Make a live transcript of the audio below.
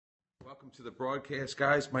Welcome to the broadcast,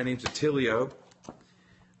 guys. My name's Attilio.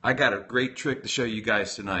 I got a great trick to show you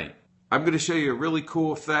guys tonight. I'm going to show you a really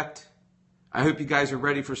cool effect. I hope you guys are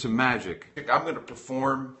ready for some magic. I'm going to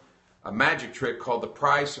perform a magic trick called the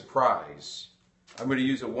prize surprise. I'm going to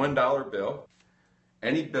use a $1 bill,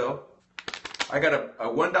 any bill. I got a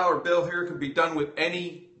 $1 bill here. It can be done with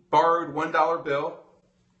any borrowed $1 bill.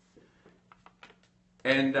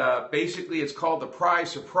 And basically it's called the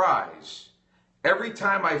prize surprise. Every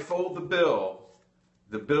time I fold the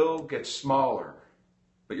bill gets smaller.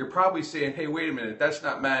 But you're probably saying, hey, wait a minute, that's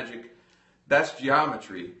not magic, that's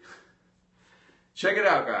geometry. Check it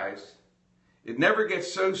out, guys. It never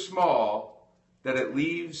gets so small that it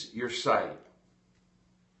leaves your sight.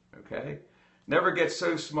 Okay? Never gets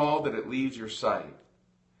so small that it leaves your sight.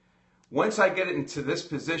 Once I get it into this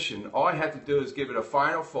position, all I have to do is give it a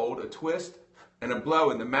final fold, a twist, and a blow,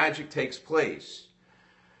 and the magic takes place.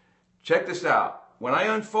 Check this out. When I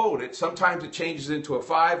unfold it, sometimes it changes into a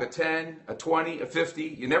 5, a 10, a 20, a 50.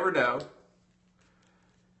 You never know.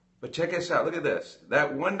 But check this out. Look at this.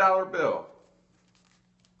 That $1 bill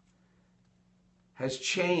has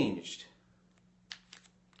changed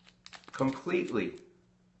completely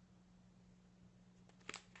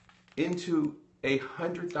into a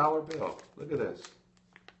 $100 bill. Look at this.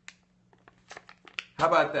 How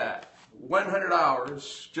about that?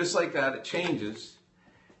 $100, just like that, it changes.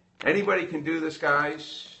 Anybody can do this,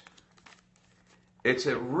 guys. It's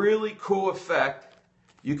a really cool effect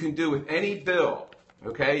you can do with any bill,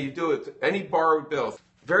 okay? You do it with any borrowed bill.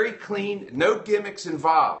 Very clean, no gimmicks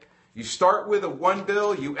involved. You start with a $1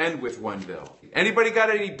 bill, you end with $1 bill. Anybody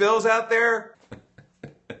got any bills out there?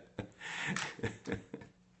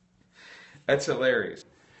 That's hilarious.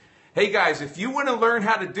 Hey guys, if you want to learn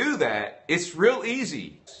how to do that, it's real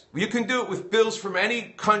easy. You can do it with bills from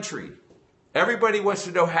any country. Everybody wants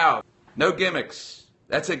to know how. No gimmicks.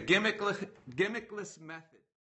 That's a gimmickless method.